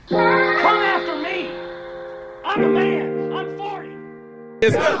I'm a man. I'm 40.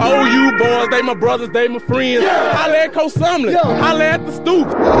 It's OU boys, they my brothers, they my friends. Holla at Coach Sumlin, holla at the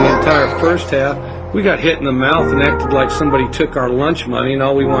Stoops. The entire first half, we got hit in the mouth and acted like somebody took our lunch money, and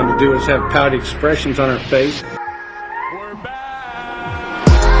all we wanted to do was have pouty expressions on our face. We're back.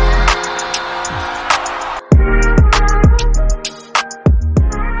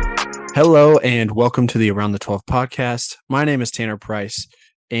 Hello and welcome to the Around the 12 podcast. My name is Tanner Price,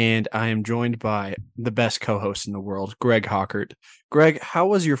 and I am joined by the best co-host in the world, Greg Hockert. Greg, how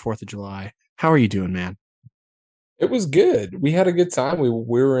was your 4th of July? How are you doing, man? It was good. We had a good time. We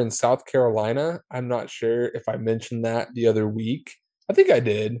were in South Carolina. I'm not sure if I mentioned that the other week. I think I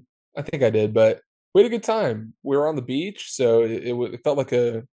did, but we had a good time. We were on the beach, so it felt like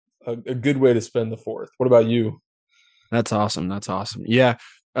a good way to spend the 4th. What about you? That's awesome. Yeah,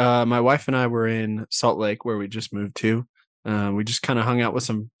 my wife and I were in Salt Lake, where we just moved to. We just kind of hung out with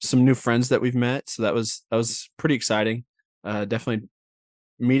some new friends that we've met, so that was pretty exciting. Definitely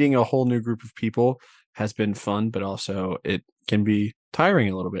meeting a whole new group of people has been fun, but also it can be tiring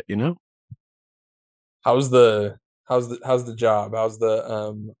a little bit, you know? How's the job? How's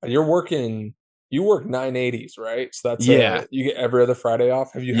the you work 980s, right? So that's yeah. You get every other Friday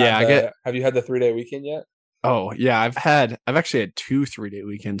off. Have you had the 3-day weekend yet? Oh yeah, I've actually had 2 3-day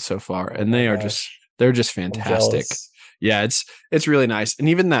weekends so far, and they're just fantastic. Yeah, it's really nice. And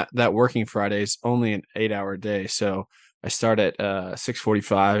even that working Friday is only an 8-hour day, so I start at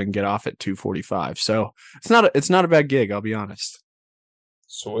 6:45 and get off at 2:45. So it's not a bad gig, I'll be honest.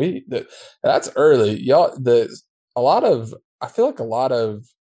 Sweet. That's early. Y'all, I feel like a lot of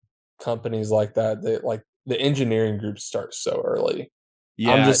companies like that, like the engineering groups start so early.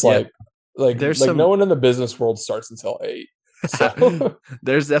 Yeah, I'm just like no one in the business world starts until 8. So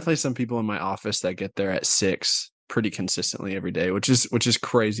there's definitely some people in my office that get there at 6 pretty consistently every day, which is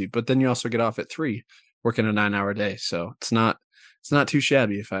crazy. But then you also get off at 3, working a 9-hour day. So it's not too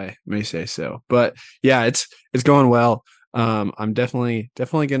shabby, if I may say so. But yeah, it's going well. I'm definitely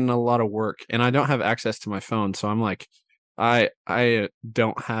getting a lot of work, and I don't have access to my phone. So I'm like, I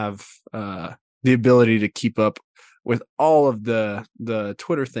don't have the ability to keep up with all of the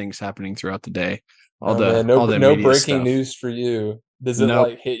Twitter things happening throughout the day. No breaking stuff. news for you. Does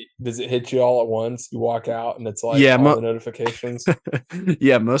it hit you all at once? You walk out and it's like all the notifications.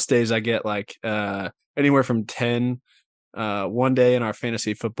 Yeah, most days I get like anywhere from 10. One day in our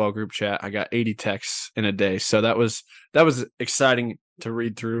fantasy football group chat, I got 80 texts in a day. So that was exciting to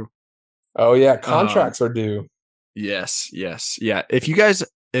read through. Oh yeah, contracts are due. Yes. Yeah.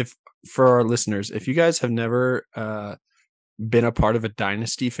 If for our listeners, if you guys have never been a part of a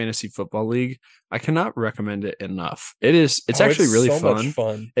dynasty fantasy football league, I cannot recommend it enough. It's actually really so much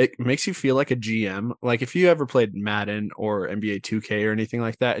fun. It makes you feel like a GM. Like if you ever played Madden or NBA 2K or anything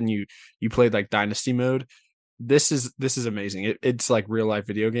like that, and you played like dynasty mode, this is amazing. It's like real life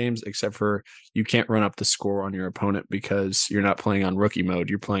video games, except for you can't run up the score on your opponent because you're not playing on rookie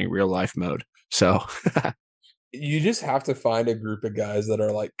mode. You're playing real life mode. So you just have to find a group of guys that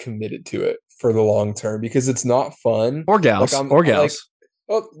are like committed to it for the long term, because it's not fun. Or gals.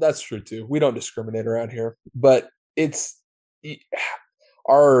 Oh, that's true too. We don't discriminate around here, but it's the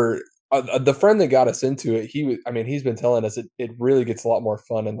friend that got us into it. He's been telling us it really gets a lot more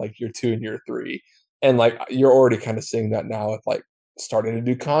fun in like year 2 and year 3. And like, you're already kind of seeing that now with like starting to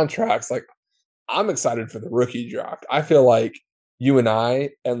do contracts. Like, I'm excited for the rookie draft. I feel like you and I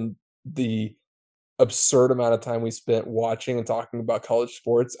and the absurd amount of time we spent watching and talking about college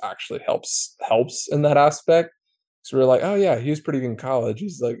sports actually helps in that aspect. So we're like, oh yeah, he was pretty good in college.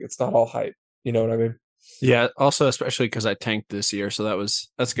 He's like, it's not all hype. You know what I mean? Yeah. Also, especially because I tanked this year, so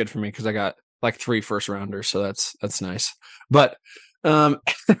that's good for me because I got like 3 first rounders, so that's nice. But we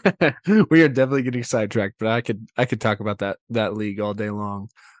are definitely getting sidetracked. But I could talk about that league all day long.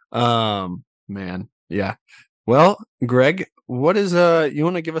 Man, yeah. Well, Greg, what is you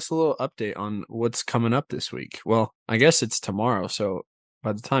want to give us a little update on what's coming up this week? Well, I guess it's tomorrow, so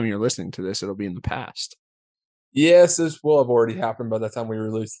by the time you're listening to this, it'll be in the past. Yes, this will have already happened by the time we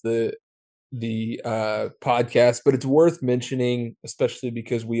release the podcast, but it's worth mentioning, especially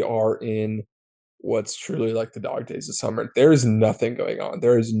because we are in what's truly like the dog days of summer. There is nothing going on.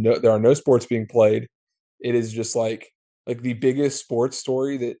 There are no sports being played. It is just like the biggest sports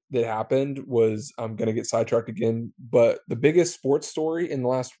story that happened was, I'm going to get sidetracked again, but the biggest sports story in the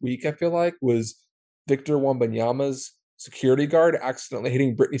last week, I feel like, was Victor Wembanyama's security guard accidentally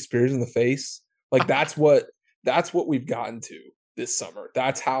hitting Britney Spears in the face. Like that's what we've gotten to this summer.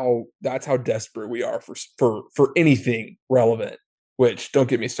 That's how desperate we are for anything relevant, which, don't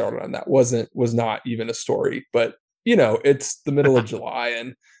get me started on that, was not even a story, but you know, it's the middle of July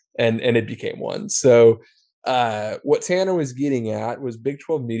and it became one. So What Tanner was getting at was Big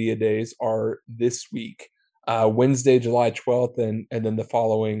 12 Media Days are this week, Wednesday, July 12th, and then the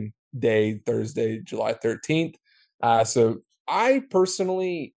following day, Thursday, July 13th. So I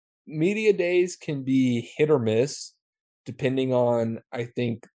personally, Media Days can be hit or miss depending on, I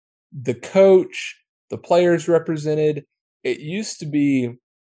think, the coach, the players represented. It used to be,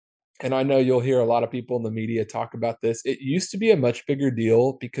 and I know you'll hear a lot of people in the media talk about this, it used to be a much bigger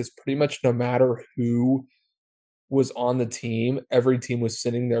deal because pretty much no matter who was on the team, every team was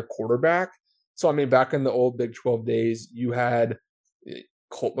sending their quarterback. So, I mean, back in the old Big 12 days, you had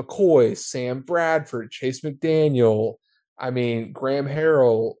Colt McCoy, Sam Bradford, Chase McDaniel. I mean, Graham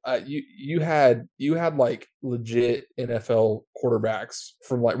Harrell. You had like legit NFL quarterbacks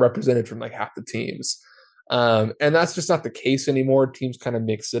from like represented from like half the teams, and that's just not the case anymore. Teams kind of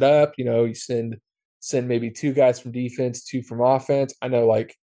mix it up. You send maybe two guys from defense, two from offense. I know,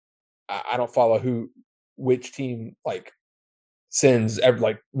 like I don't follow which team like sends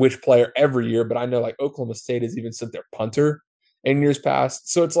like which player every year, but I know like Oklahoma State has even sent their punter in years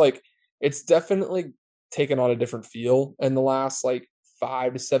past. So it's like it's definitely taken on a different feel in the last like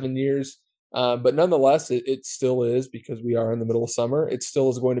 5 to 7 years. But nonetheless, it still is, because we are in the middle of summer. It still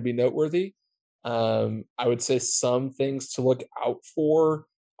is going to be noteworthy. I would say some things to look out for.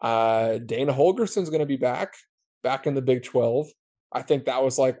 Dana Holgerson's going to be back in the Big 12. I think that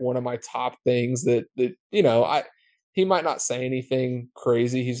was like one of my top things that he might not say anything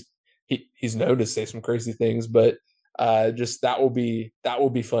crazy. He's known to say some crazy things, but just that will be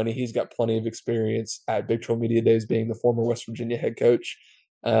funny. He's got plenty of experience at Big 12 Media Days, being the former West Virginia head coach.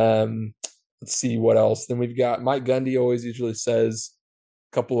 Let's see what else. Then we've got Mike Gundy. Always usually says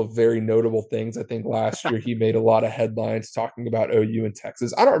a couple of very notable things. I think last year he made a lot of headlines talking about OU and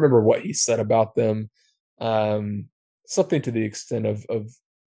Texas. I don't remember what he said about them. Something to the extent of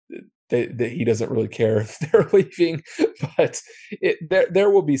that he doesn't really care if they're leaving, but there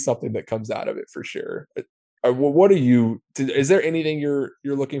will be something that comes out of it for sure. What are you? Is there anything you're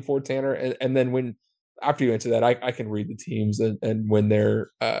looking for, Tanner? And then after you answer that, I can read the teams and when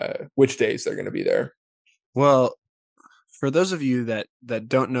they're which days they're going to be there. Well, for those of you that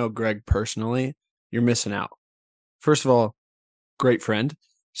don't know Greg personally, you're missing out. First of all, great friend.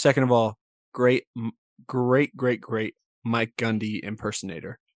 Second of all, great Mike Gundy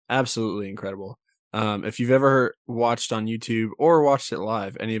impersonator. Absolutely incredible. If you've ever watched on YouTube or watched it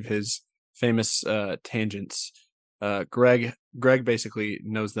live, any of his famous tangents, Greg basically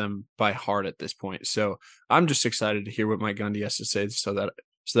knows them by heart at this point. So I'm just excited to hear what Mike Gundy has to say, so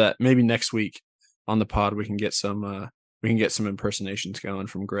that maybe next week on the pod we can get some impersonations going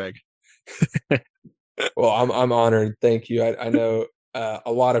from Greg. Well, I'm honored. Thank you. I know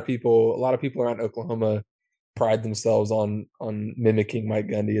a lot of people around Oklahoma pride themselves on mimicking Mike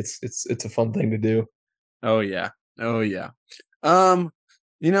Gundy. It's a fun thing to do. Oh yeah.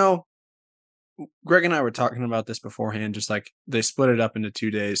 Greg and I were talking about this beforehand. Just like they split it up into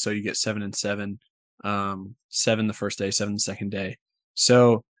 2 days, so you get 7 and 7. 7 the first day, 7 the second day.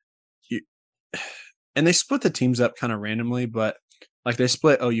 So, and they split the teams up kind of randomly, but like they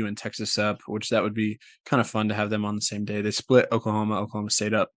split OU and Texas up, which that would be kind of fun to have them on the same day. They split Oklahoma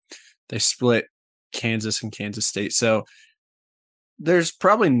State up. They split Kansas and Kansas State. So there's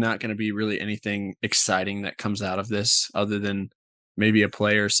probably not going to be really anything exciting that comes out of this other than maybe a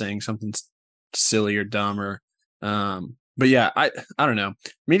player saying something silly or dumb or but yeah, I don't know.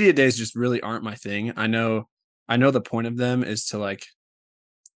 Media days just really aren't my thing. I know the point of them is to like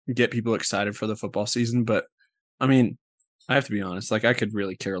get people excited for the football season, but I mean, I have to be honest, like I could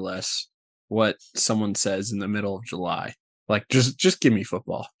really care less what someone says in the middle of July. Like just give me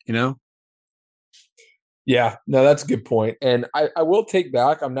football, Yeah, no, that's a good point. And I will take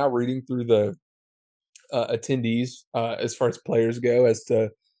back, I'm now reading through the attendees as far as players go, as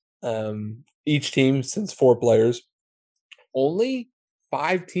to each team sends 4 players. Only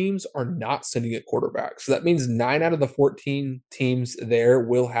 5 teams are not sending a quarterback. So that means 9 out of the 14 teams there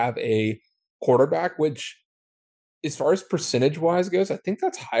will have a quarterback, which as far as percentage wise goes, I think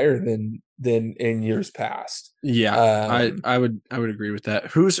that's higher than in years past. Yeah, I would agree with that.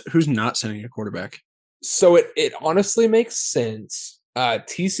 Who's not sending a quarterback? So it honestly makes sense.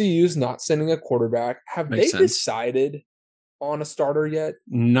 TCU's not sending a quarterback. Have they decided on a starter yet?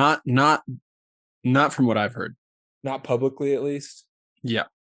 Not from what I've heard. Not publicly, at least. Yeah.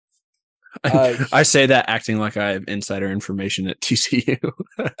 I say that acting like I have insider information at TCU.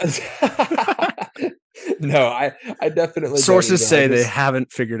 No, I definitely sources say they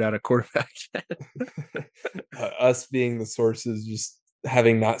haven't figured out a quarterback yet. Us being the sources, just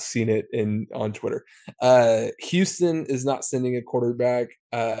having not seen it on Twitter. Houston is not sending a quarterback.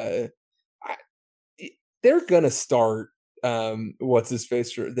 they're gonna start what's his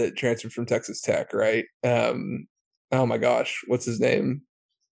face that transferred from Texas Tech, right? Oh my gosh, what's his name?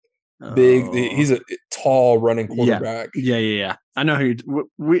 Oh, He's a tall running yeah, quarterback. yeah. I know who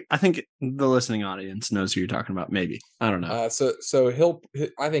we. I think the listening audience knows who you're talking about. Maybe I don't know. So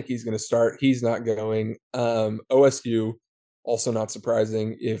I think he's going to start. He's not going. OSU, also not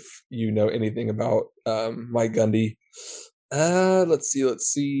surprising if you know anything about Mike Gundy. Let's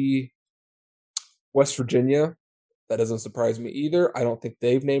see. West Virginia, that doesn't surprise me either. I don't think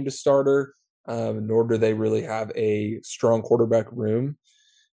they've named a starter, nor do they really have a strong quarterback room.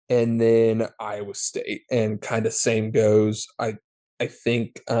 And then Iowa State, and kind of same goes. I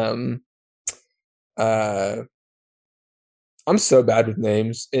think uh I'm so bad with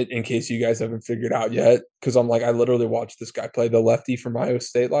names in case you guys haven't figured out yet, because I'm like, I literally watched this guy play the lefty from Iowa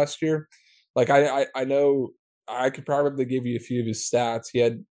State last year. Like I know I could probably give you a few of his stats. He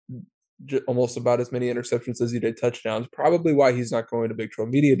had almost about as many interceptions as he did touchdowns. Probably why he's not going to Big 12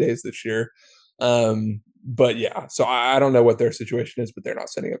 Media Days this year. But yeah, so I don't know what their situation is, but they're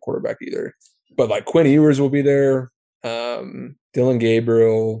not sending a quarterback either. But like Quinn Ewers will be there. Dylan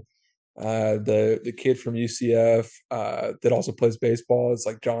Gabriel, the kid from UCF that also plays baseball. It's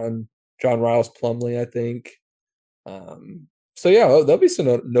like John Riles Plumley, I think. So yeah, there'll be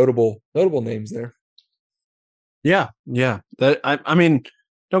some notable names there. Yeah. That I mean,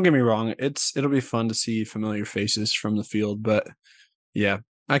 don't get me wrong. It'll be fun to see familiar faces from the field, but yeah,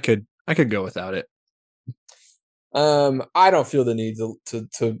 I could go without it. I don't feel the need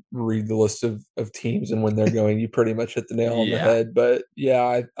to read the list of teams and when they're going. You pretty much hit the nail on the head. But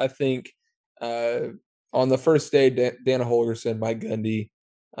yeah, I think on the first day, Dana Holgerson, Mike Gundy,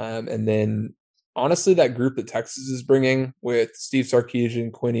 and then honestly, that group that Texas is bringing with Steve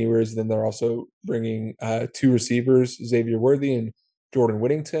Sarkisian, Quinn Ewers, then they're also bringing two receivers, Xavier Worthy and Jordan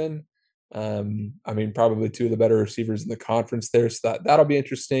Whittington. I mean, probably two of the better receivers in the conference there. So that'll be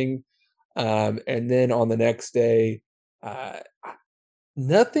interesting. And then on the next day, uh,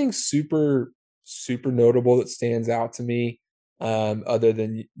 nothing super notable that stands out to me, other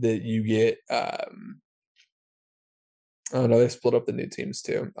than that you get. Oh no, they split up the new teams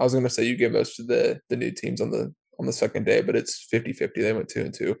too. I was going to say you get most of the new teams on the second day, but it's 50-50. They went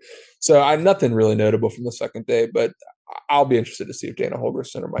 2-2. So nothing really notable from the second day, but I'll be interested to see if Dana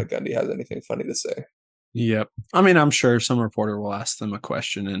Holgerson or Mike Gundy has anything funny to say. Yep. I mean, I'm sure some reporter will ask them a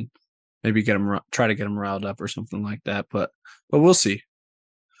question and maybe try to get them riled up or something like that. But we'll see.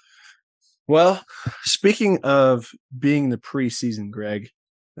 Well, speaking of being the preseason, Greg,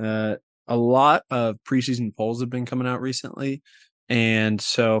 a lot of preseason polls have been coming out recently. And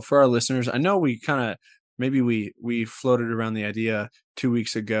so for our listeners, I know we kind of maybe we floated around the idea 2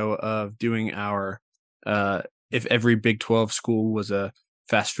 weeks ago of doing our if every Big 12 school was a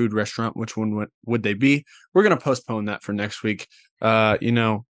fast food restaurant, which one would they be? We're going to postpone that for next week.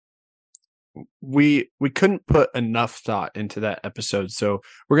 We couldn't put enough thought into that episode, so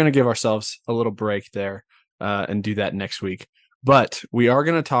we're going to give ourselves a little break there and do that next week. But we are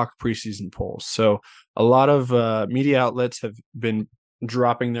going to talk preseason polls. So a lot of media outlets have been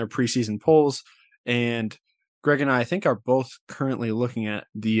dropping their preseason polls, and Greg and I think are both currently looking at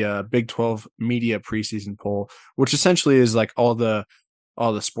the Big 12 media preseason poll, which essentially is like all the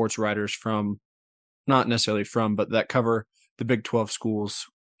sports writers from, not necessarily from, but that cover the Big 12 schools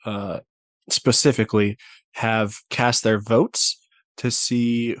specifically have cast their votes to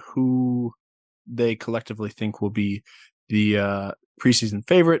see who they collectively think will be the preseason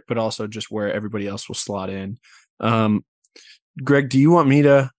favorite, but also just where everybody else will slot in. Greg, do you want me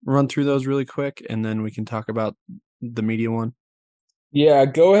to run through those really quick and then we can talk about the media one? Yeah,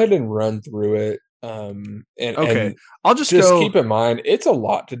 go ahead and run through it. And I'll just keep in mind it's a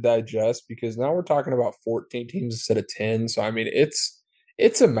lot to digest, because now we're talking about 14 teams instead of 10. So I mean, it's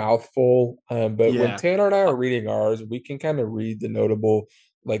a mouthful. But when Tanner and I are reading ours, we can kind of read the notable.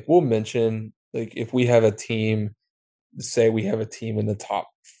 Like we'll mention, like if we have a team, say we have a team in the top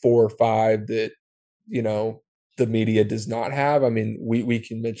 4 or 5 that the media does not have. I mean, we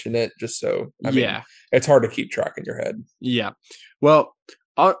can mention it just so. I mean, it's hard to keep track in your head. Yeah. Well,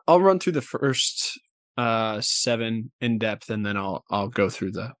 I'll run through the first 7 in depth, and then I'll go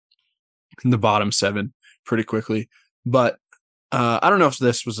through the bottom 7 pretty quickly. But I don't know if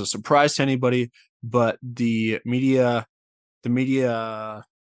this was a surprise to anybody, but the media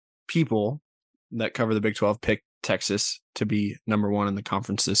people that cover the Big 12 picked Texas to be number 1 in the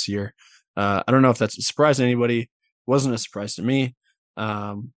conference this year. I don't know if that's a surprise to anybody. Wasn't a surprise to me.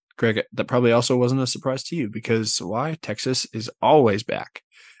 Greg, that probably also wasn't a surprise to you, because why? Texas is always back.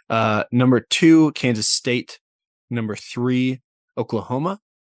 Number 2, Kansas State. Number 3, Oklahoma.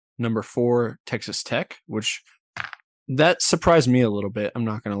 Number 4, Texas Tech, which that surprised me a little bit. I'm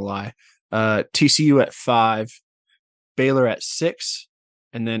not going to lie. TCU at 5, Baylor at 6,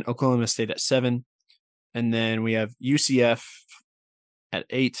 and then Oklahoma State at 7. And then we have UCF at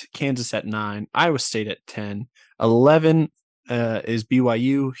 8, Kansas at 9, Iowa State at 10, 11 is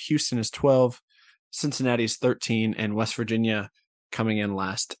BYU, Houston is 12, Cincinnati is 13, and West Virginia coming in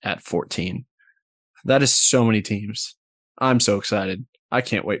last at 14. That is so many teams. I'm so excited. I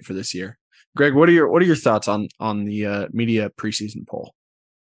can't wait for this year. Greg, what are your thoughts on the media preseason poll?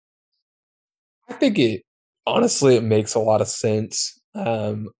 I think it makes a lot of sense.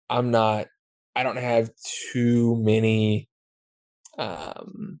 I don't have too many. I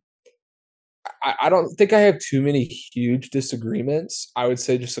don't think I have too many huge disagreements. I would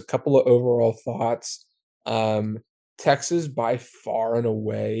say just a couple of overall thoughts. Texas by far and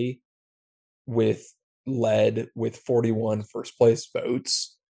away led with 41 first place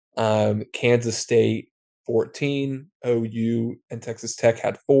votes. Kansas State 14, OU and Texas Tech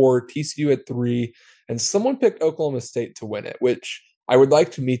had 4, TCU had 3, and someone picked Oklahoma State to win it, which I would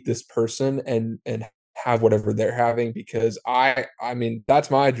like to meet this person and have whatever they're having, because I mean that's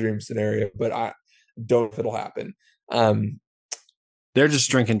my dream scenario, but I don't know if it'll happen. They're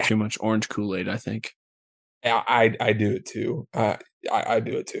just drinking too much orange Kool-Aid, I think. I do it too. I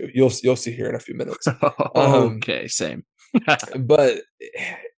do it too. You'll see here in a few minutes. Okay, same. But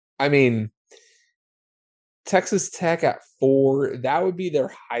I mean, Texas Tech at 4, that would be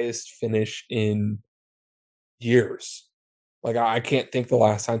their highest finish in years. Like, I can't think the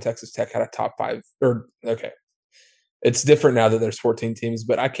last time Texas Tech had a top 5 it's different now that there's 14 teams,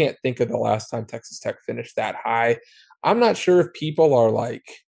 but I can't think of the last time Texas Tech finished that high. I'm not sure if people are like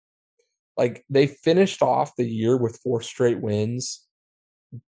they finished off the year with 4 straight wins.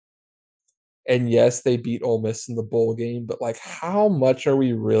 And yes, they beat Ole Miss in the bowl game, but like, how much are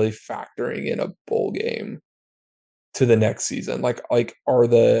we really factoring in a bowl game to the next season? Like are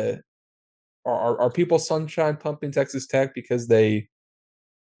people sunshine pumping Texas Tech because they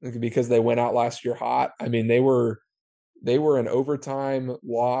went out last year hot? I mean, they were an overtime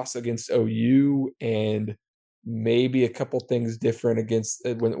loss against OU, and maybe a couple things different against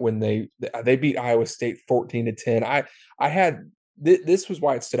when they beat Iowa State 14-10. This was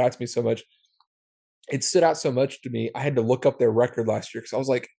why it stood out to me so much. It stood out so much to me. I had to look up their record last year because I was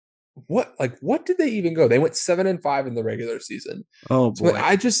like, what did they even go? They went 7-5 in the regular season. Oh boy. So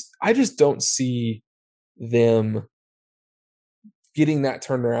I just don't see them getting that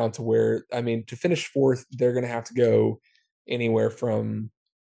turned around to where, I mean, to finish 4th, they're going to have to go anywhere from,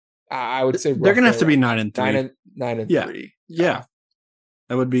 I would say they're going to have to be 9-3. 9-3. Yeah.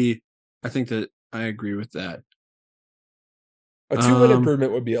 That would be, I think that I agree with that. A 2-win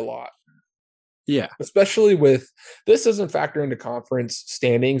improvement would be a lot. Yeah. Especially with, this doesn't factor into conference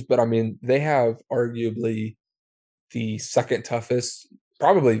standings, but I mean, they have arguably the second toughest,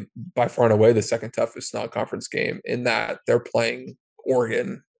 probably by far and away the second toughest non-conference game, in that they're playing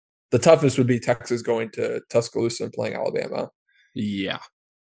Oregon. The toughest would be Texas going to Tuscaloosa and playing Alabama. Yeah,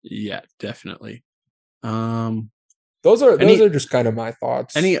 definitely. Those are just kind of my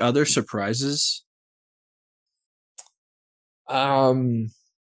thoughts. Any other surprises?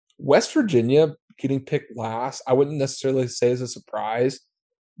 West Virginia getting picked last, I wouldn't necessarily say is a surprise,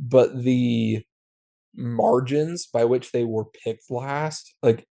 but the margins by which they were picked last,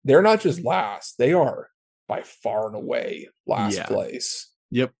 like, they're not just last, they are by far and away last place.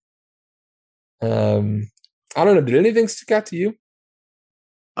 Yep. I don't know. Did anything stick out to you?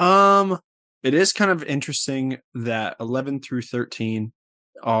 It is kind of interesting that 11 through 13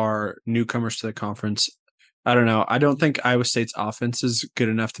 are newcomers to the conference. I don't know. I don't think Iowa State's offense is good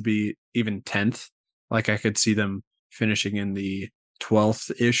enough to be even 10th. Like, I could see them finishing in the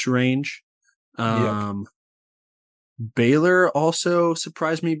 12th-ish range. Baylor also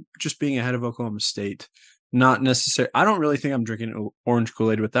surprised me just being ahead of Oklahoma State. Not necessarily. I don't really think I'm drinking orange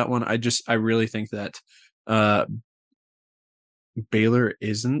Kool-Aid with that one. I really think that Baylor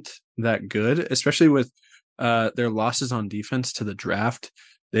isn't that good, especially with their losses on defense to the draft.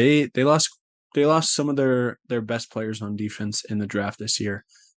 They lost some of their best players on defense in the draft this year.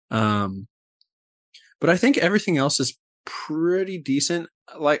 But I think everything else is pretty decent.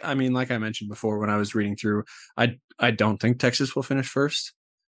 Like I mentioned before when I was reading through, I don't think Texas will finish first.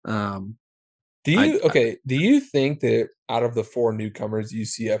 Do you think that out of the 4 newcomers,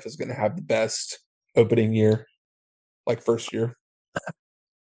 UCF is going to have the best opening year, like first year?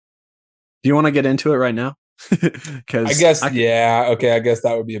 Do you want to get into it right now? Because I guess I guess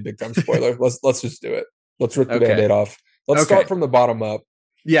that would be a big time spoiler. Let's just do it. Let's rip the Band-Aid off. Let's start from the bottom up.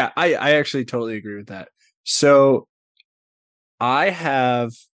 Yeah, I actually totally agree with that. So I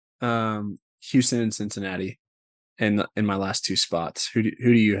have Houston and Cincinnati in my last two spots. Who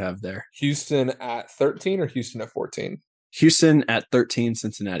do you have there? Houston at 13 or Houston at 14? Houston at 13,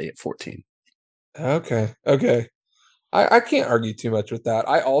 Cincinnati at 14. Okay. I can't argue too much with that.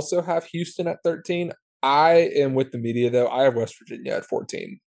 I also have Houston at 13. I am with the media, though. I have West Virginia at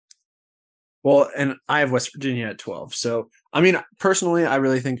 14. Well, and I have West Virginia at 12. So, I mean, personally, I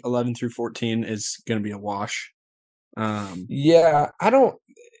really think 11 through 14 is going to be a wash. Yeah, I don't.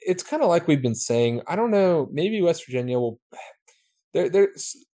 It's kind of like we've been saying. I don't know. Maybe West Virginia will.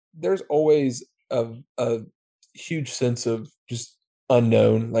 There's always a huge sense of just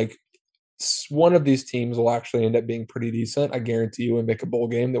unknown. Like one of these teams will actually end up being pretty decent. I guarantee you, and make a bowl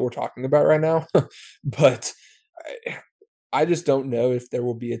game that we're talking about right now. But I just don't know if there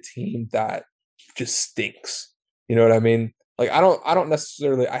will be a team that just stinks. You know what I mean? Like I don't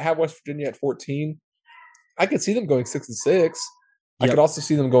necessarily. I have West Virginia at 14. I could see them going 6-6. Yep. I could also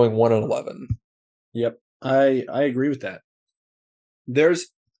see them going 1-11. Yep, I agree with that. There's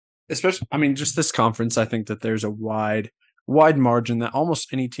especially, I mean, just this conference. I think that there's a wide margin that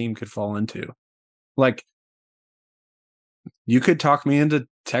almost any team could fall into. Like, you could talk me into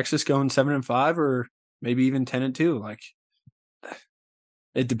Texas going 7-5 or maybe even 10-2. Like,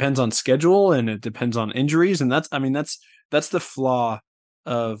 it depends on schedule and it depends on injuries, and that's the flaw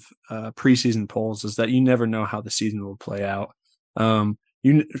of preseason polls, is that you never know how the season will play out. I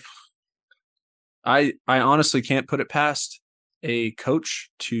honestly can't put it past a coach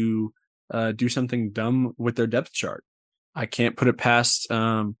to do something dumb with their depth chart. I can't put it past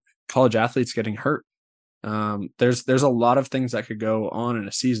college athletes getting hurt. There's a lot of things that could go on in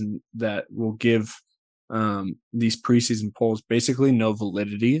a season that will give these preseason polls basically no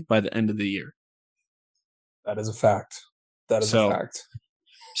validity by the end of the year. That is a fact. A fact.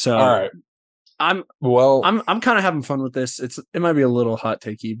 So all right. I'm kind of having fun with this. It might be a little hot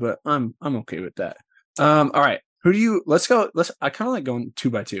takey, but I'm okay with that. All right. Who do you? Let's go. I kind of like going 2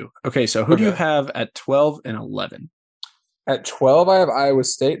 by 2. Okay, so who do you have at 12 and 11? At 12, I have Iowa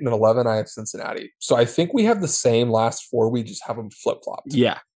State, and at 11, I have Cincinnati. So I think we have the same last four. We just have them flip flopped.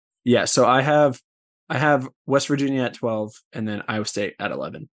 Yeah. So I have West Virginia at 12, and then Iowa State at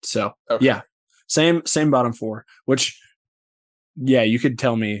 11. So yeah, same bottom four. Which, yeah, you could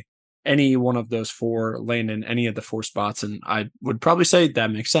tell me any one of those four land in any of the four spots, and I would probably say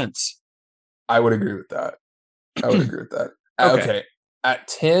that makes sense. I would agree with that. Okay. At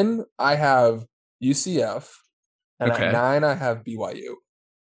 10, I have UCF, and at 9, I have BYU.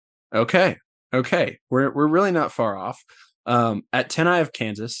 Okay. We're really not far off. At 10, I have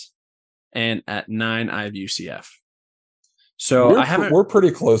Kansas, and at 9, I have UCF. So we're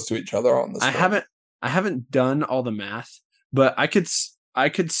pretty close to each other on this. I haven't done all the math, but I could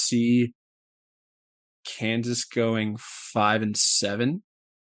see Kansas going 5-7,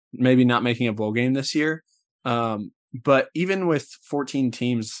 maybe not making a bowl game this year. But even with 14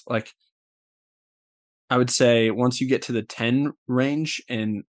 teams, like, I would say once you get to the 10 range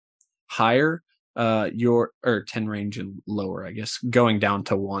and higher, 10 range and lower, I guess, going down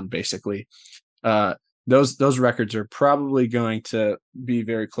to 1, basically, those records are probably going to be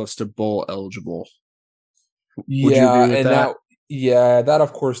very close to bowl eligible. Would you agree with that? That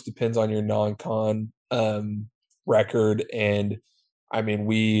of course depends on your non-con record, and I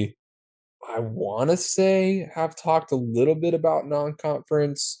mean I want to say have talked a little bit about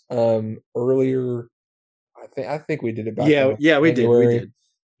non-conference earlier. I think we did it back in January. We did.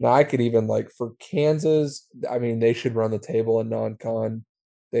 Now I could even, like, for Kansas, I mean, they should run the table in non-con.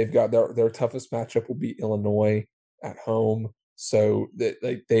 They've got their toughest matchup will be Illinois at home, so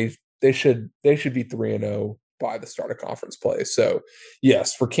they should be 3-0 by the start of conference play. So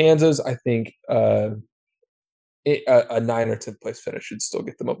yes, for Kansas, I think a 9 or 10th place finish should still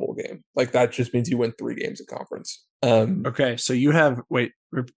get them a bowl game. Like, that just means you win 3 games of conference. Okay, so you have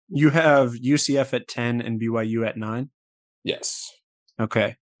UCF at 10 and BYU at 9? Yes.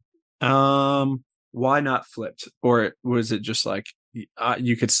 Okay. Why not flipped? Or was it just like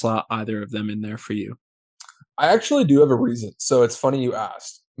you could slot either of them in there for you? I actually do have a reason. So it's funny you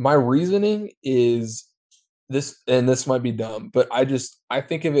asked. My reasoning is this, and this might be dumb, but I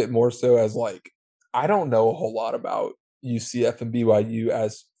think of it more so as, like, I don't know a whole lot about UCF and BYU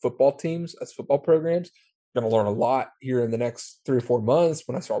as football teams, as football programs. I'm going to learn a lot here in the next 3 or 4 months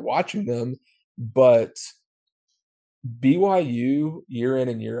when I start watching them. But BYU, year in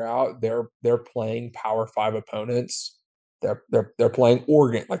and year out, they're playing Power 5 opponents. They're playing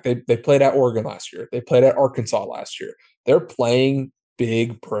Oregon. Like, they played at Oregon last year. They played at Arkansas last year. They're playing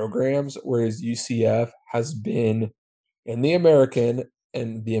big programs, whereas UCF has been in the American,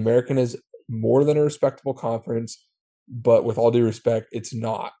 and the American is more than a respectable conference. but with all due respect, it's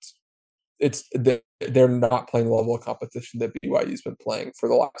not. They're not playing the level of competition that BYU's been playing for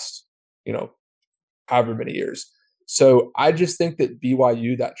the last, however many years. So I just think that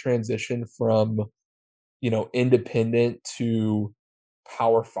BYU, that transition from, independent to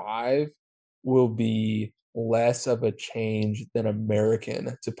Power Five will be less of a change than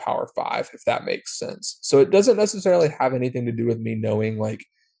American to Power Five, if that makes sense. So it doesn't necessarily have anything to do with me knowing like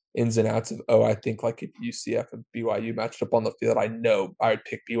ins and outs of, I think like if UCF and BYU matched up on the field, I know I would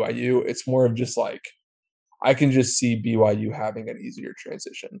pick BYU. It's more of just like I can just see BYU having an easier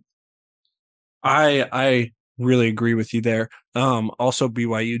transition. I really agree with you there. Also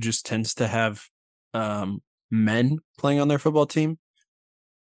BYU just tends to have men playing on their football team.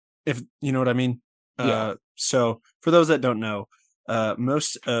 If you know what I mean. Yeah. So for those that don't know,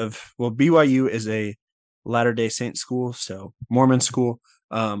 BYU is a Latter-day Saint school, so Mormon school.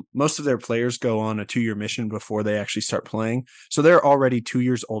 Most of their players go on a 2-year mission before they actually start playing. So they're already 2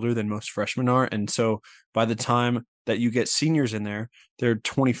 years older than most freshmen are. And so by the time that you get seniors in there, they're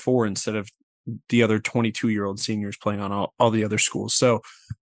 24 instead of the other 22-year-old seniors playing on all the other schools.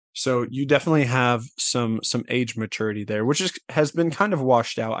 So you definitely have some age maturity there, which has been kind of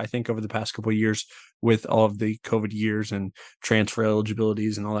washed out, I think, over the past couple of years with all of the COVID years and transfer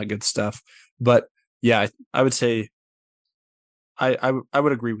eligibilities and all that good stuff. But yeah, I would say I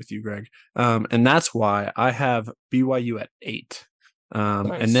would agree with you, Greg. And that's why I have BYU at 8.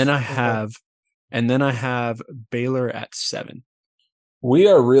 Nice. And then I have Baylor at 7. We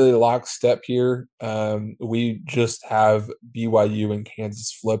are really lockstep here. We just have BYU and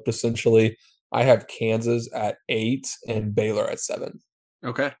Kansas flipped essentially. I have Kansas at 8 and Baylor at 7.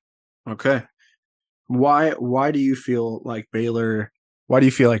 Okay. Why do you feel like Baylor? Why do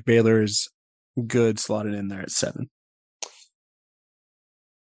you feel like Baylor is good slotted in there at 7?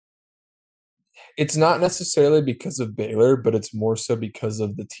 It's not necessarily because of Baylor, but it's more so because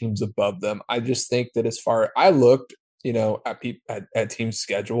of the teams above them. I just think that I looked, at team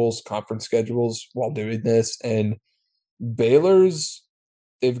schedules, conference schedules while doing this, and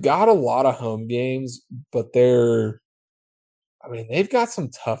they've got a lot of home games, but they've got some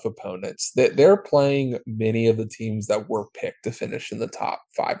tough opponents. They're playing many of the teams that were picked to finish in the top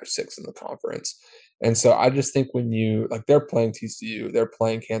 5 or 6 in the conference. And so I just think they're playing TCU, they're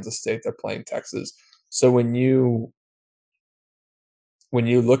playing Kansas State, they're playing Texas. So when you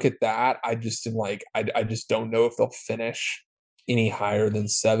look at that, I just am like, I just don't know if they'll finish any higher than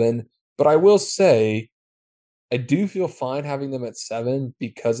 7. But I will say, I do feel fine having them at 7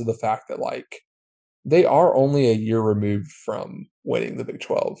 because of the fact that they are only a year removed from winning the Big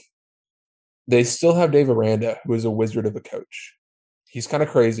 12. They still have Dave Aranda, who is a wizard of a coach. He's kind of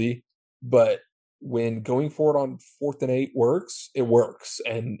crazy, but when going forward on 4th and 8 works, it works,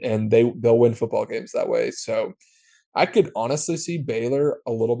 and they'll win football games that way. So I could honestly see Baylor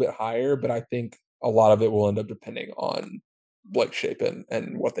a little bit higher, but I think a lot of it will end up depending on Blake Shapen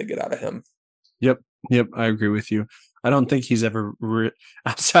and what they get out of him. Yep, I agree with you. I don't think he's ever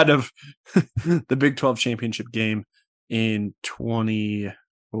outside of the Big 12 championship game in what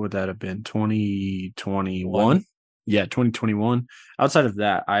would that have been? 2021? Yeah, 2021. Outside of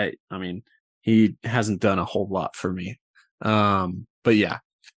that, I mean, he hasn't done a whole lot for me. But yeah,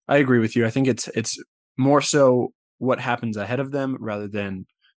 I agree with you. I think it's more so what happens ahead of them rather than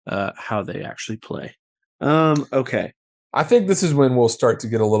how they actually play. Okay. I think this is when we'll start to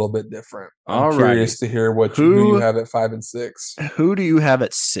get a little bit different. I'm curious to hear who you have at 5 and 6. Who do you have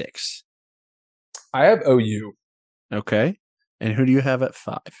at 6? I have OU. Okay. And who do you have at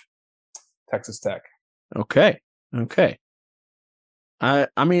 5? Texas Tech. Okay.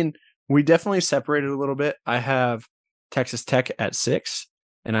 I mean, we definitely separated a little bit. I have Texas Tech at 6,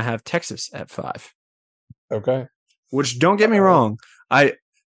 and I have Texas at 5. Okay. Which, don't get me wrong, I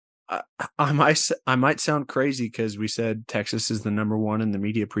might sound crazy because we said Texas is the number 1 in the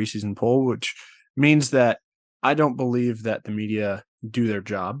media preseason poll, which means that I don't believe that the media do their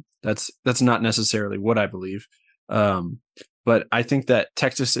job. That's not necessarily what I believe. But I think that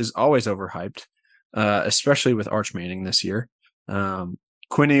Texas is always overhyped, especially with Arch Manning this year.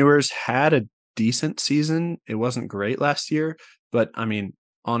 Quinn Ewers had a decent season. It wasn't great last year, but I mean,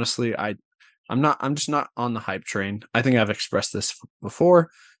 honestly, I'm just not on the hype train. I think I've expressed this before.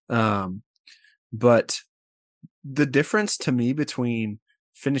 But the difference to me between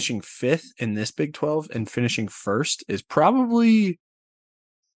finishing 5th in this Big 12 and finishing 1st is probably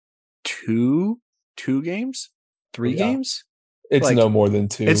 2 games, 3 games. It's no more than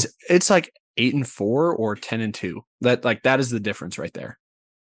 2. It's like 8-4 or 10-2. That is the difference right there.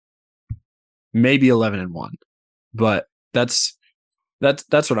 Maybe 11-1, but that's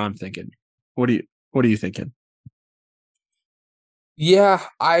what I'm thinking. What are you thinking? Yeah,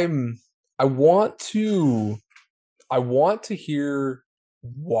 I want to I want to hear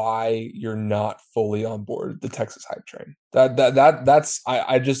why you're not fully on board the Texas hype train. That's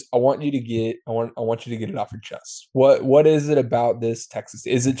I want you to get I want you to get it off your chest. What is it about this Texas?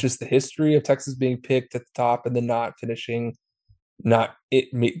 Is it just the history of Texas being picked at the top and then not finishing, not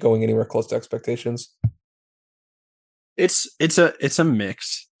going anywhere close to expectations? It's a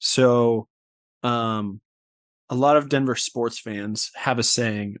mix. So, a lot of Denver sports fans have a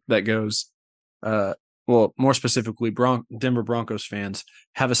saying that goes, well, more specifically, Denver Broncos fans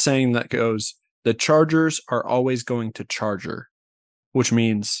have a saying that goes, the Chargers are always going to Charger, which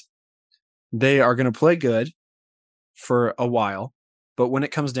means they are going to play good for a while, but when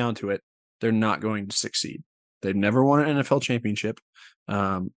it comes down to it, they're not going to succeed. They've never won an NFL championship.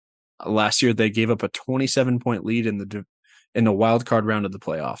 Last year, they gave up a 27-point lead in the wild card round of the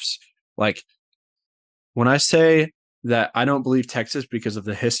playoffs. Like, when I say that I don't believe Texas because of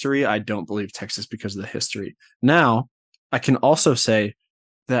the history, I don't believe Texas because of the history. Now, I can also say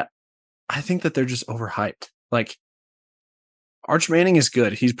that I think that they're just overhyped. Like, Arch Manning is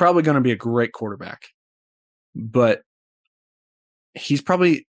good. He's probably going to be a great quarterback, but he's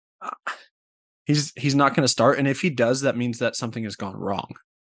probably he's not going to start. And if he does, that means that something has gone wrong.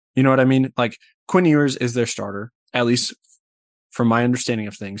 You know what I mean? Like, Quinn Ewers is their starter, at least from my understanding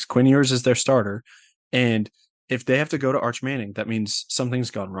of things. Quinn Ewers is their starter. And if they have to go to Arch Manning, that means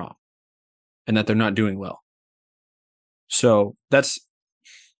something's gone wrong and that they're not doing well. So that's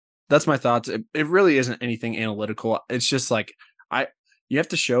my thoughts. It really isn't anything analytical. It's just like you have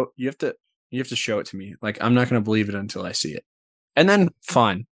to show it to me. Like, I'm not going to believe it until I see it. And then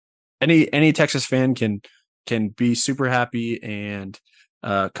fine. Any Texas fan can be super happy and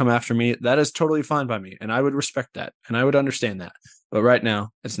come after me. That is totally fine by me. And I would respect that. And I would understand that. But right now,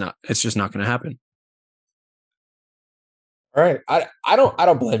 it's just not going to happen. All right. I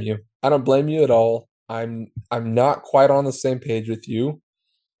don't blame you. I don't blame you at all. I'm not quite on the same page with you.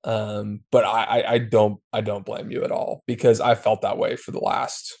 But I don't blame you at all because I felt that way for the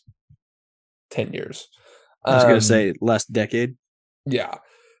last 10 years. I was going to say last decade. Yeah.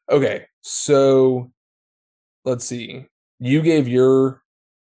 Okay. So let's see. You gave your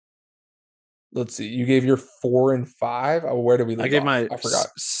 4 and 5. Oh, where did we leave I gave off? my I forgot.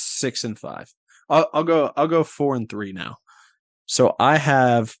 6 and 5. I'll go 4 and 3 now. So I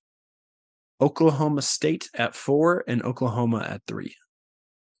have Oklahoma State at 4 and Oklahoma at 3.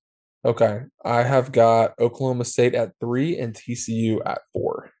 Okay. I have got Oklahoma State at 3 and TCU at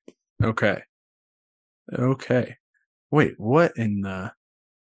 4. Okay. Wait, what in the...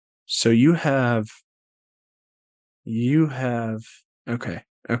 So you have... Okay.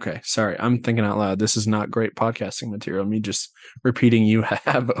 Sorry, I'm thinking out loud. This is not great podcasting material. Me just repeating you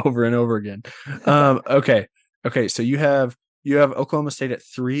have over and over again. Okay. So you have Oklahoma State at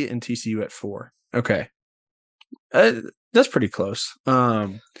 3 and TCU at 4. Okay. That's pretty close.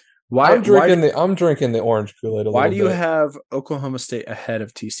 I'm drinking the orange Kool-Aid a little bit. Why do you have Oklahoma State ahead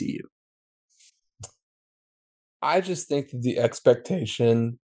of TCU? I just think that the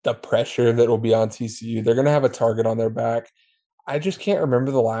expectation, the pressure that will be on TCU, they're going to have a target on their back. I just can't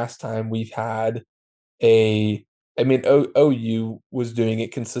remember the last time we've had OU was doing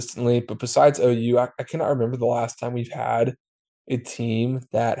it consistently, but besides OU, I cannot remember the last time we've had a team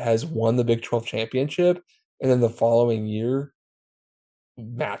that has won the Big 12 championship and then the following year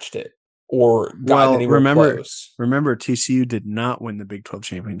matched it or got anywhere close. Remember, TCU did not win the Big 12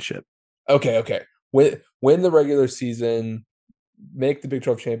 championship. Okay. Win the regular season, make the Big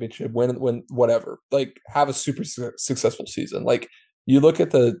 12 championship, win whatever. Like, have a super successful season. Like, you look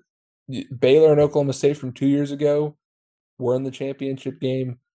at the Baylor and Oklahoma State from 2 years ago, were in the championship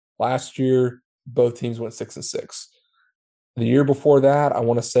game. Last year, both teams went 6-6. The year before that, I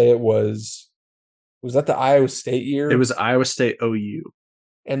want to say was that the Iowa State year? It was Iowa State OU.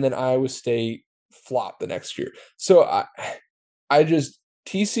 And then Iowa State flopped the next year. So I just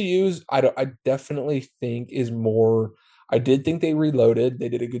TCU's I definitely think is more. I did think they reloaded. They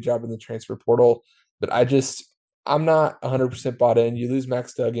did a good job in the transfer portal, but I'm not 100% bought in. You lose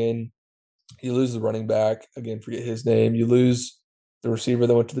Max Duggan, you lose the running back, again, forget his name. You lose the receiver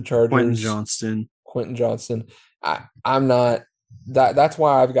that went to the Chargers, Quentin Johnston. I'm not that's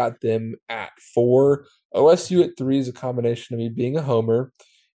why I've got them at 4. OSU at 3 is a combination of me being a homer,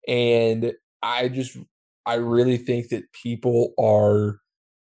 and I really think that people are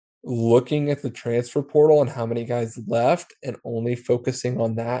looking at the transfer portal and how many guys left and only focusing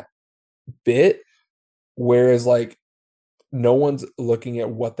on that bit, whereas like no one's looking at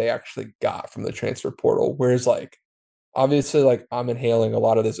what they actually got from the transfer portal. Whereas like obviously like I'm inhaling a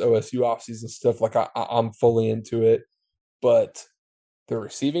lot of this OSU offseason stuff. Like I'm fully into it, but the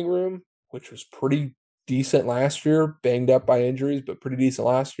receiving room, which was pretty decent last year, banged up by injuries, but pretty decent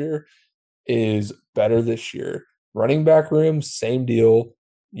last year, is better this year. Running back room, same deal.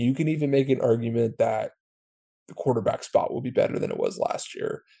 You can even make an argument that the quarterback spot will be better than it was last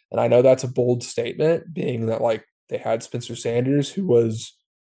year. And I know that's a bold statement, being that like they had Spencer Sanders, who was,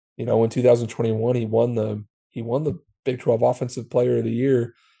 in 2021, he won the Big 12 Offensive Player of the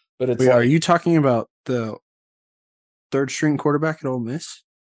Year. But it's Wait, like, are you talking about the third string quarterback at Ole Miss?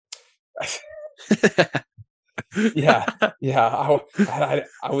 yeah.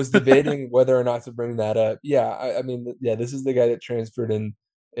 I was debating whether or not to bring that up. Yeah, I mean, yeah, this is the guy that transferred and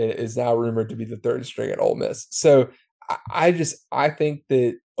is now rumored to be the third string at Ole Miss. So I think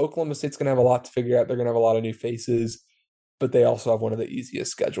that Oklahoma State's going to have a lot to figure out. They're going to have a lot of new faces, but they also have one of the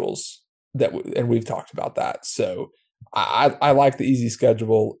easiest schedules and we've talked about that. So I like the easy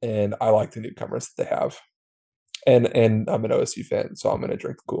schedule and I like the newcomers that they have. And I'm an OSU fan, so I'm going to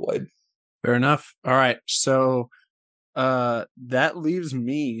drink the Kool-Aid. Fair enough. All right. So that leaves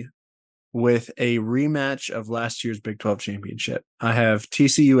me with a rematch of last year's Big 12 championship. I have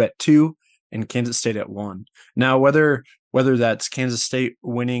TCU at 2 and Kansas State at 1. Now, whether that's Kansas State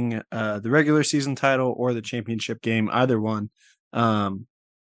winning the regular season title or the championship game, either one,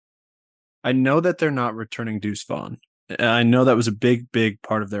 I know that they're not returning Deuce Vaughn. I know that was a big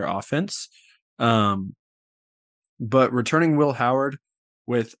part of their offense. But returning Will Howard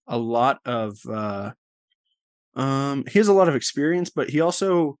with a lot of he has a lot of experience, but he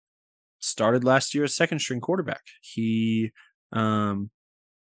also started last year as second string quarterback. He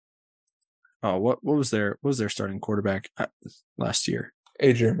what was their starting quarterback last year?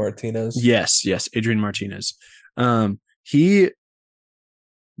 Adrian Martinez. Yes, Adrian Martinez.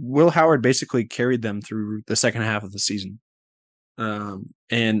 Will Howard basically carried them through the second half of the season.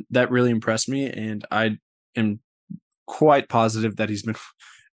 And that really impressed me, and I am quite positive that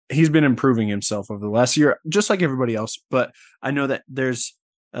he's been improving himself over the last year, just like everybody else. But I know that there's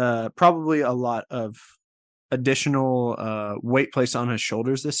probably a lot of additional weight placed on his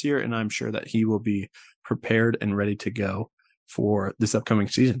shoulders this year, and I'm sure that he will be prepared and ready to go for this upcoming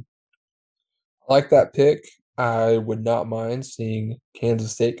season. I like that pick. I would not mind seeing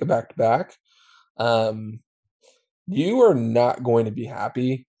Kansas State go back to back. You are not going to be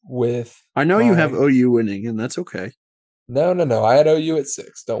happy with. I know you have OU winning, and that's okay. No. I had OU at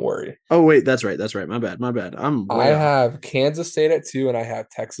 6. Don't worry. Oh wait, that's right. My bad. I have Kansas State at 2, and I have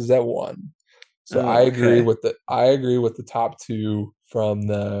Texas at 1. So I agree with the top 2 from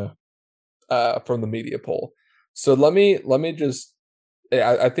the media poll. So let me just.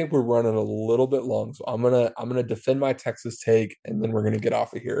 I think we're running a little bit long, so I'm gonna defend my Texas take, and then we're gonna get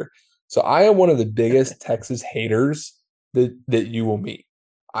off of here. So I am one of the biggest Texas haters that you will meet.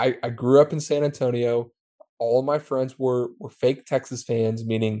 I grew up in San Antonio. All of my friends were fake Texas fans,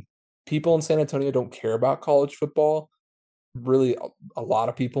 meaning people in San Antonio don't care about college football. Really, a lot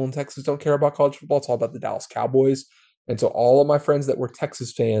of people in Texas don't care about college football. It's all about the Dallas Cowboys. And so all of my friends that were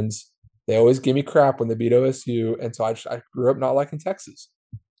Texas fans, they always give me crap when they beat OSU. And so I grew up not liking Texas.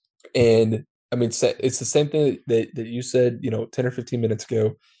 And I mean, it's the same thing that you said, 10 or 15 minutes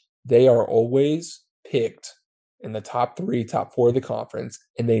ago. They are always picked in the top 3, top 4 of the conference,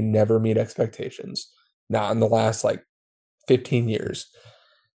 and they never meet expectations. Not in the last 15 years.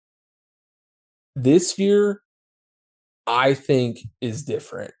 This year, I think, is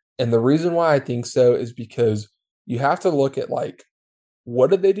different. And the reason why I think so is because you have to look at what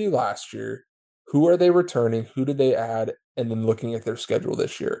did they do last year? Who are they returning? Who did they add? And then looking at their schedule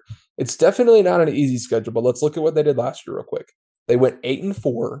this year. It's definitely not an easy schedule, but let's look at what they did last year real quick. They went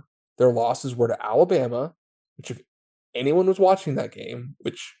 8-4. Their losses were to Alabama, which if anyone was watching that game,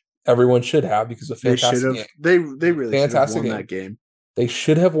 which everyone should have because of a fantastic game. They really fantastic should have won that game. They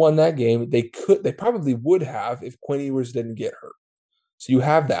should have won that game. They probably would have if Quinn Ewers didn't get hurt. So you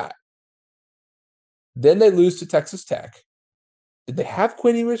have that. Then they lose to Texas Tech. Did they have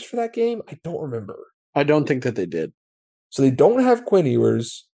Quinn Ewers for that game? I don't remember. I don't think that they did. So they don't have Quinn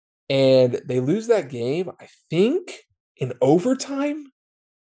Ewers, and they lose that game, I think, in overtime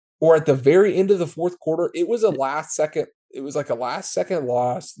or at the very end of the fourth quarter. It was a last second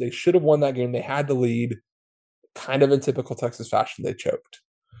loss. They should have won that game. They had the lead. Kind of in typical Texas fashion, they choked.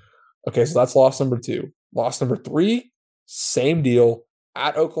 Okay, so that's loss number 2. Loss number 3, same deal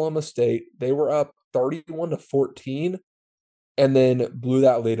at Oklahoma State. They were up 31-14 and then blew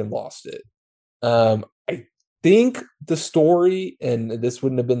that lead and lost it. I think the story, and this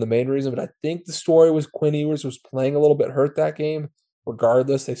wouldn't have been the main reason, but I think the story was Quinn Ewers was playing a little bit hurt that game.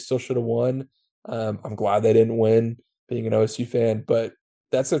 Regardless, they still should have won. I'm glad they didn't win, being an OSU fan, but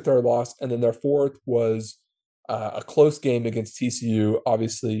that's their third loss. And then their fourth was a close game against TCU,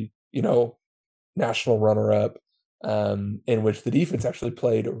 obviously, national runner-up, in which the defense actually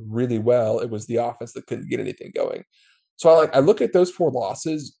played really well. It was the offense that couldn't get anything going. So I look at those 4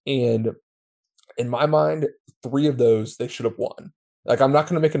 losses, and in my mind, 3 of those they should have won. Like, I'm not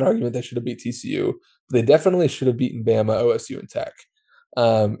going to make an argument they should have beat TCU. They definitely should have beaten Bama, OSU, and Tech.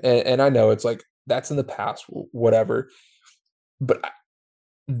 And I know it's like that's in the past, whatever. But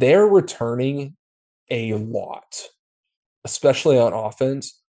they're returning a lot, especially on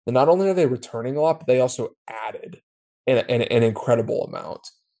offense. And not only are they returning a lot, but they also added an incredible amount.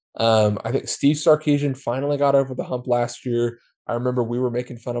 I think Steve Sarkisian finally got over the hump last year. I remember we were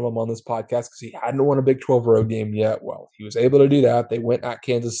making fun of him on this podcast because he hadn't won a Big 12 road game yet. Well, he was able to do that. They went at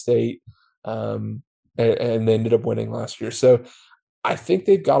Kansas State, and they ended up winning last year. So I think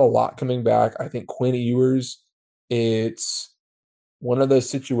they've got a lot coming back. I think Quinn Ewers, it's one of those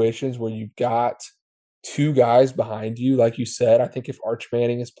situations where you've got 2 guys behind you. Like you said, I think if Arch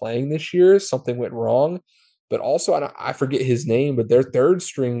Manning is playing this year, something went wrong. But also, I forget his name, but their third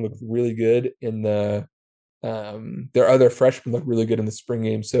string looked really good in the their other freshmen looked really good in the spring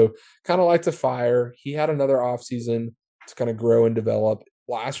game. So kind of like to fire. He had another offseason to kind of grow and develop.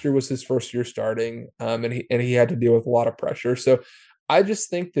 Last year was his first year starting, and he had to deal with a lot of pressure. So I just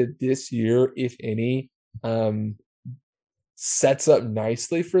think that this year, if any, sets up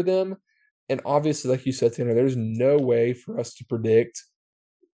nicely for them. And obviously, like you said, Tanner, there's no way for us to predict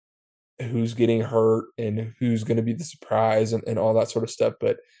who's getting hurt and who's going to be the surprise and all that sort of stuff.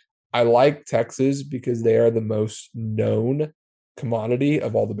 But I like Texas because they are the most known commodity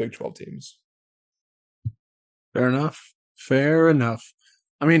of all the Big 12 teams. Fair enough. Fair enough.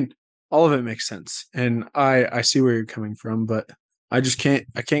 I mean, all of it makes sense. And I see where you're coming from, but I can't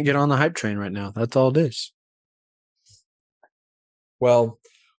get on the hype train right now. That's all it is. Well,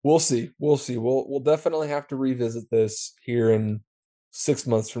 we'll see. We'll see. We'll definitely have to revisit this here in 6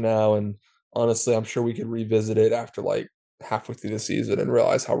 months from now. And honestly, I'm sure we could revisit it after like halfway through the season and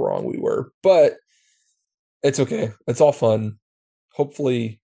realize how wrong we were. But it's okay. It's all fun.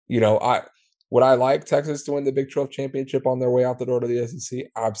 Hopefully, would I like Texas to win the Big 12 championship on their way out the door to the SEC?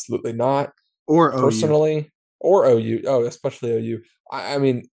 Absolutely not. Or personally, OU. Or OU. Oh, especially OU. I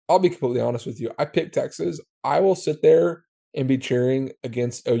mean, I'll be completely honest with you. I picked Texas. I will sit there and be cheering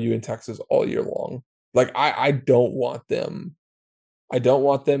against OU and Texas all year long. Like I don't want them. I don't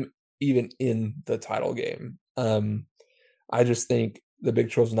want them even in the title game. I just think the Big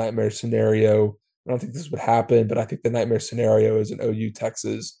 12's nightmare scenario. I don't think this would happen, but I think the nightmare scenario is an OU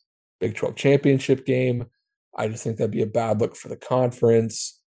Texas Big 12 championship game. I just think that'd be a bad look for the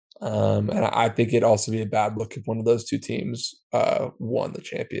conference. And I think it'd also be a bad look if one of those 2 teams won the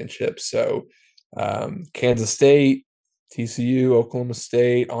championship. So Kansas State, TCU, Oklahoma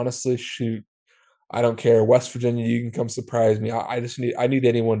State, honestly, shoot, I don't care. West Virginia, you can come surprise me. I need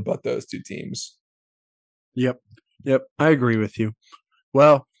anyone but those 2 teams. Yep. I agree with you.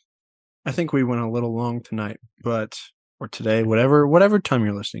 Well, I think we went a little long tonight, or today, whatever time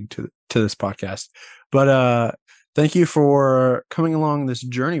you're listening to this podcast. But thank you for coming along this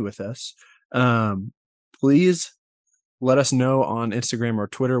journey with us. Please let us know on Instagram or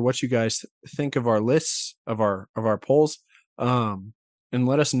Twitter what you guys think of our lists of our polls, and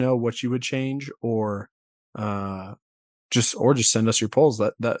let us know what you would change or just send us your polls.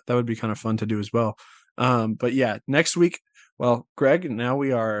 That would be kind of fun to do as well. But yeah, next week. Well, Greg, now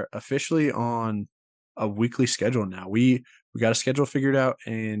we are officially on a weekly schedule. Now we got a schedule figured out,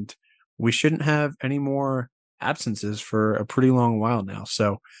 and we shouldn't have any more absences for a pretty long while now.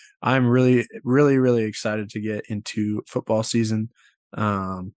 So I'm really, really, really excited to get into football season.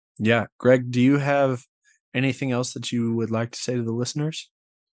 Yeah, Greg, do you have anything else that you would like to say to the listeners?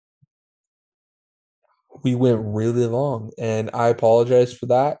 We went really long, and I apologize for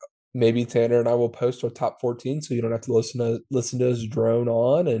that. Maybe Tanner and I will post our top 14, so you don't have to listen to us drone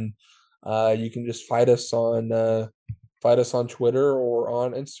on, and you can just fight us on Twitter or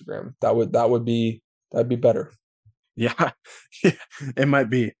on Instagram. That'd be better. Yeah, it might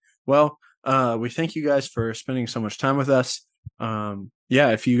be. Well, we thank you guys for spending so much time with us.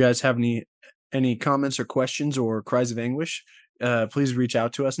 If you guys have any comments or questions or cries of anguish, please reach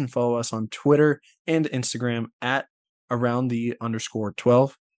out to us and follow us on Twitter and Instagram at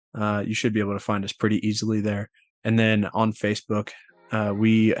 @around_the_12. You should be able to find us pretty easily there. And then on Facebook,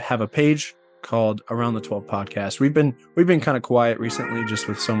 we have a page called Around the 12 Podcast. We've been kind of quiet recently, just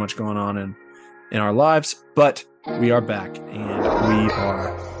with so much going on in our lives, but we are back and we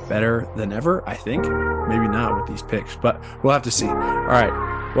are better than ever, I think. Maybe not with these picks, but we'll have to see. All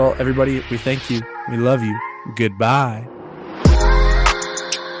right. Well, everybody, we thank you. We love you. Goodbye.